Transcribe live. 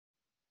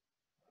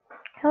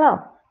Hello,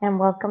 and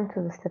welcome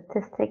to the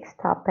statistics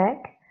topic,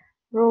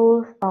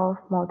 Rules of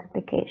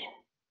Multiplication.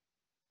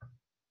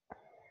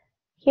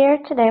 Here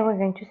today we're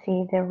going to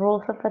see the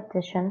rules of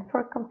addition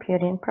for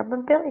computing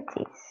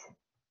probabilities.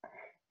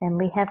 And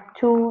we have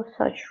two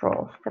such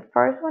rules. The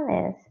first one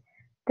is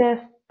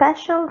the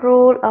special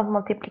rule of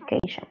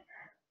multiplication,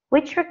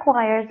 which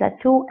requires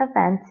that two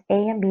events A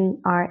and B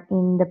are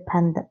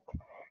independent.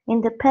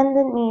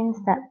 Independent means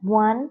that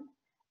one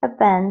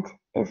event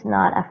is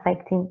not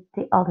affecting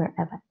the other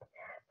event.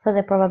 So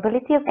the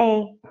probability of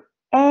A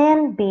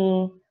and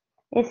B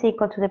is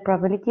equal to the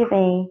probability of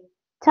A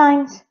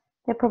times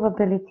the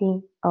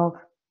probability of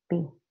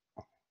B.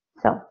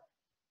 So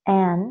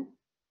and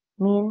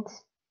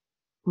means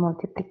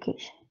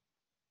multiplication.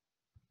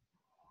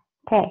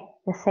 Okay,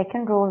 the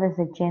second rule is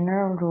the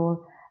general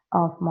rule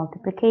of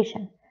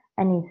multiplication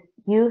and is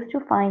used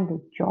to find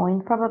the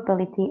joint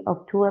probability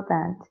of two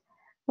events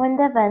when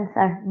the events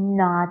are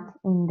not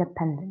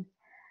independent.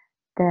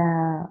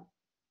 The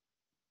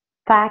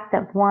fact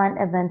that one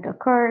event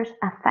occurs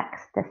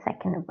affects the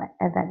second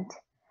event,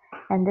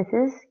 and this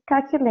is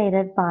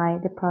calculated by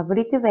the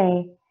probability of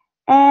A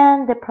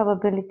and the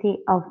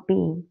probability of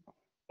B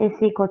is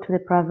equal to the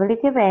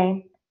probability of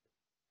A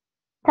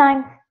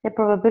times the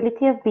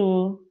probability of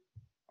B,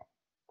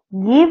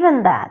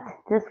 given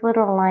that this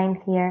little line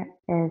here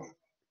is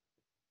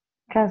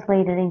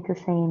translated into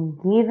saying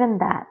given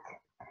that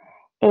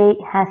A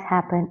has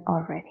happened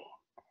already.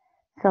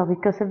 So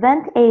because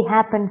event A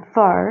happened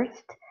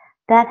first,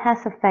 that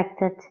has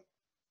affected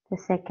the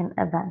second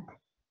event,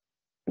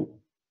 B.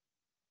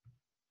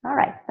 All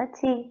right,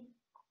 let's see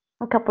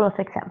a couple of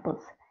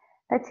examples.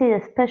 Let's see the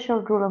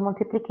special rule of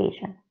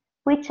multiplication,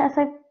 which as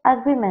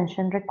we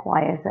mentioned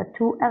requires that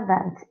two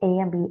events A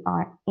and B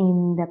are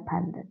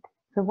independent.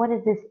 So what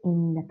is this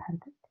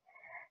independent?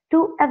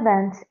 Two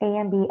events A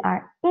and B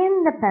are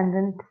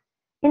independent,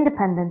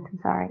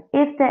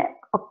 if the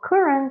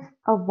occurrence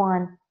of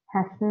one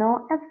has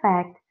no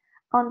effect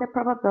on the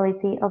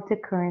probability of the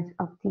occurrence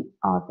of the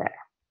other.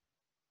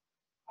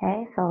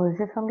 Okay, so this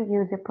is when we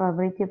use the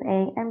probability of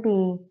A and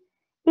B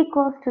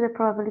equals to the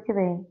probability of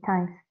A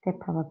times the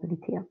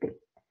probability of B.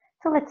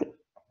 So let's see.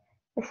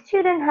 A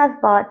student has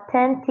bought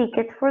 10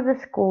 tickets for the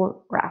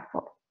school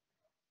raffle.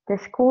 The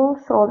school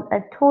sold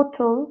a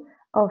total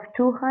of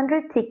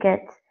 200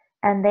 tickets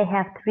and they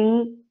have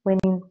 3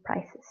 winning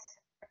prizes.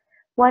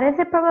 What is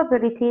the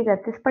probability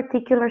that this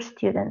particular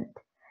student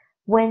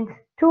wins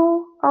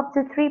 2 of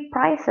the 3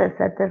 prizes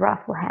that the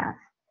raffle has?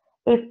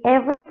 If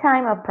every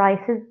time a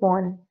prize is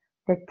won,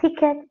 the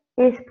ticket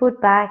is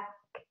put back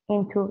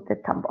into the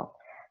tumble.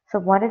 So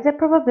what is the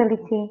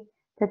probability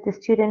that the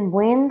student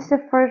wins the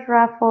first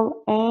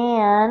raffle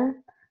and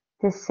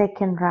the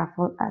second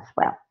raffle as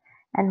well?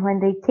 And when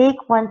they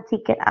take one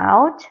ticket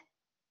out,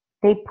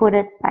 they put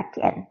it back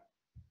in.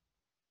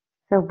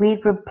 So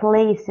we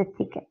replace the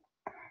ticket.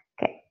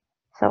 Okay,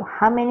 so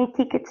how many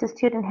tickets the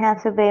student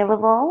has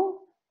available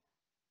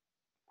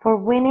for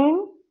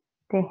winning?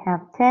 They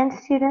have 10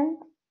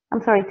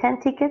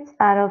 tickets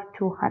out of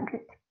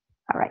 200.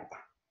 All right.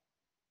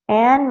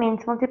 And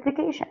means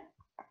multiplication.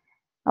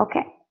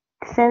 Okay,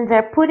 since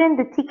they're putting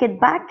the ticket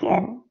back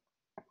in,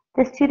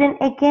 the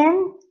student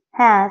again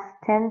has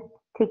 10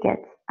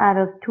 tickets out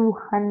of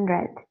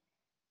 200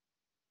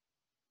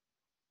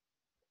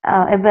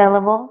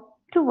 available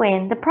to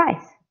win the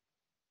prize.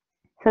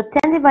 So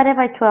 10 divided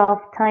by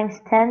 12 times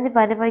 10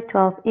 divided by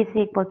 12 is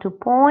equal to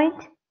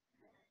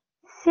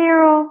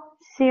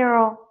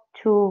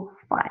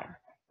 0.0025.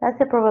 That's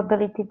the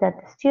probability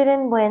that the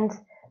student wins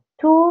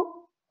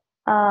 2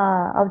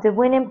 of the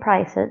winning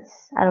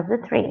prizes out of the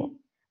 3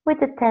 with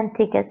the 10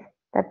 tickets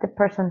that the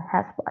person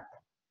has bought.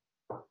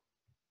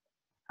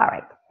 All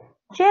right,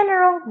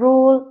 general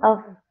rule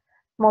of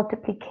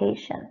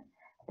multiplication.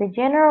 The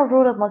general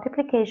rule of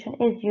multiplication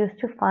is used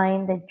to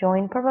find the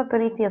joint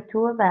probability of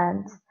two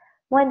events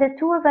when the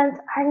two events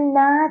are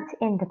not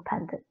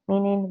independent,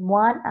 meaning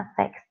one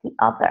affects the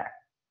other.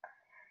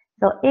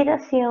 So it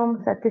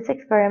assumes that this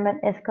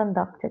experiment is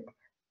conducted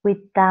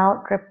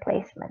without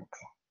replacement.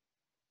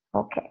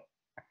 Okay,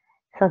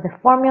 so the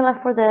formula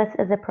for this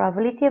is the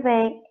probability of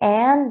A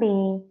and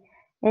B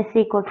is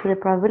equal to the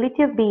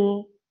probability of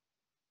to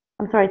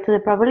the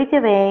probability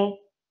of A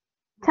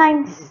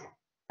times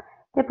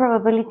the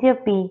probability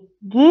of B,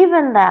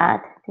 given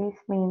that, this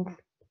means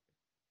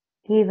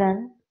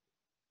given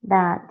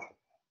that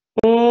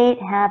A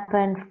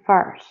happened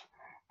first.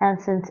 And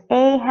since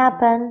A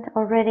happened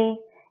already,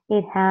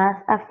 it has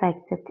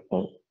affected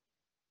A.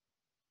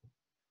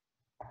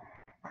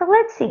 So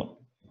let's see.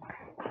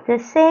 The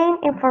same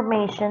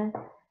information,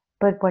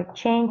 but we're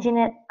changing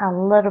it a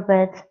little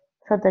bit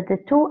so that the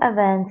two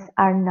events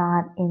are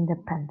not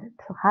independent.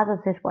 So how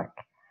does this work?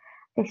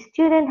 The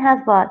student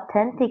has bought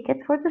 10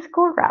 tickets for the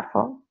school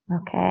raffle.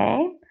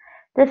 Okay.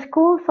 The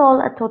school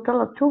sold a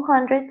total of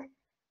 200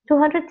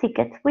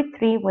 tickets with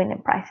 3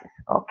 winning prizes.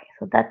 Okay,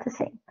 so that's the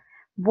same.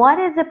 What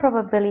is the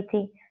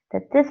probability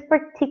that this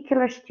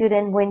particular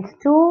student wins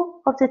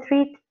 2 of the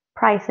 3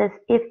 prizes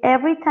if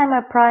every time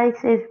a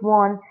prize is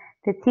won,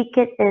 the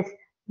ticket is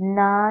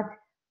not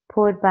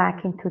put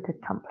back into the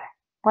tumbler.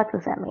 What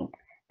does that mean?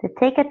 They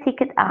take a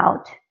ticket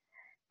out,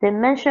 they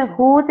mention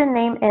who the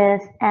name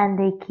is, and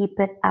they keep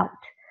it out.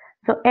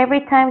 So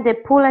every time they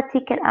pull a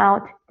ticket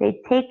out, they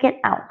take it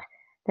out.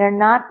 They're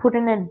not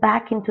putting it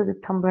back into the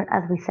tumbler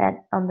as we said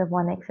on the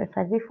one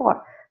exercise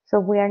before. So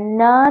we are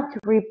not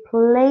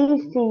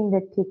replacing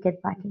the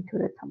ticket back into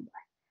the tumbler.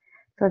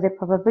 So the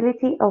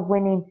probability of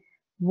winning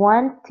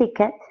one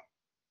ticket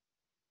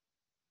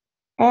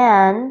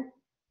and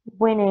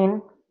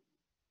winning,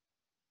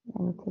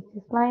 let me take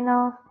this line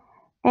off,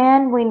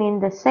 and winning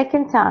the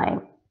second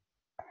time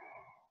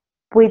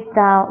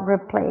without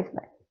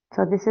replacement.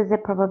 So this is the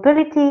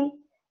probability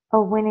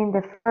of winning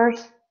the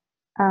first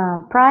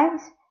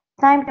prize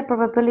times the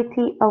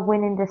probability of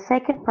winning the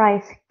second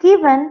prize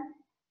given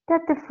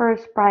that the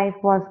first prize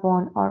was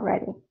won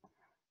already.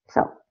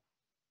 So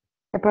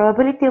the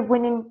probability of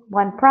winning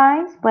one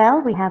prize,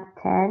 well, we have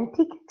 10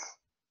 tickets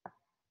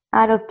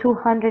out of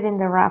 200 in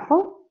the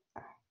raffle.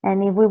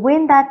 And if we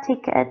win that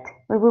ticket,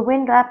 if we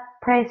win that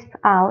prize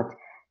out,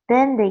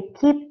 then they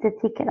keep the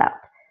ticket out.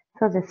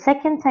 So the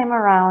second time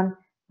around,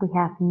 we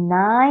have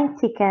 9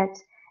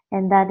 tickets,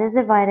 and that is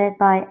divided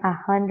by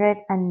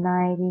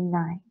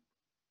 199.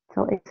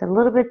 So it's a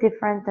little bit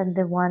different than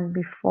the one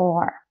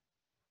before.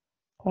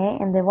 Okay,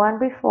 and the one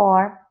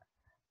before,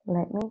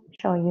 let me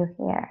show you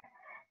here.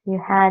 You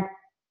had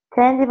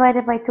 10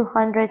 divided by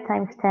 200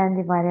 times 10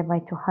 divided by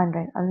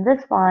 200. On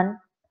this one,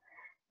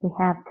 we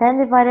have 10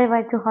 divided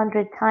by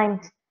 200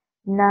 times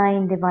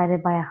 9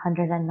 divided by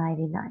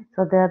 199.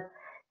 So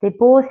they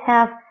both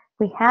have,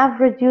 we have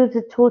reduced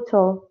the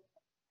total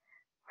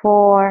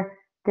for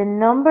the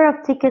number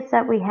of tickets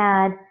that we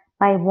had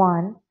by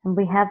 1, and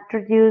we have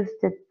reduced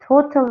the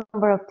total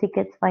number of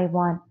tickets by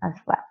 1 as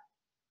well.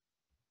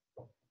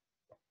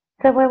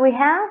 So when we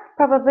have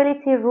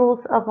probability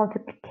rules of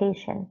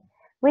multiplication,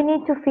 we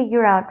need to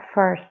figure out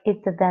first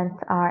if the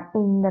events are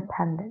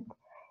independent.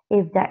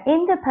 If they're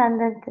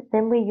independent,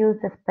 then we use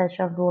the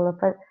special rule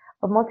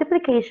of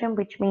multiplication,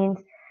 which means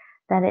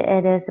that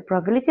it is the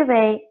probability of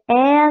A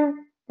and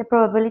the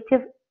probability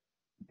of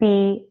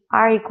B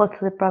are equal to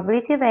the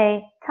probability of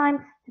A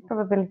times the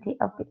probability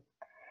of B.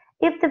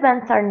 If the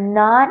events are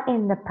not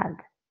independent,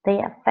 they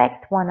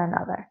affect one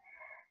another,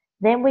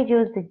 then we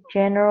use the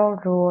general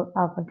rule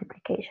of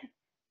multiplication,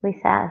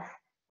 which says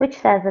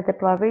that the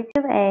probability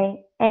of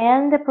A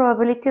and the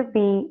probability of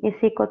B is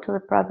equal to the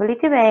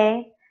probability of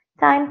A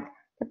times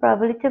the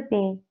probability of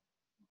B,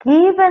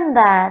 given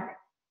that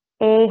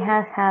A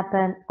has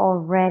happened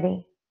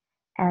already.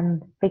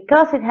 And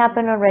because it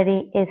happened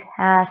already, it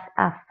has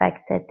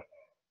affected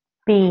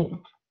B.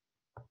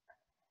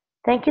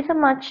 Thank you so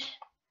much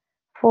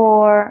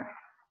for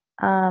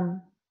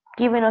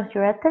giving us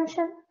your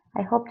attention.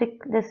 I hope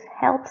this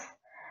helps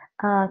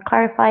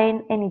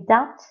clarifying any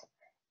doubts,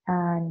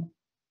 and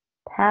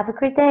have a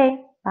great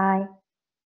day. Bye.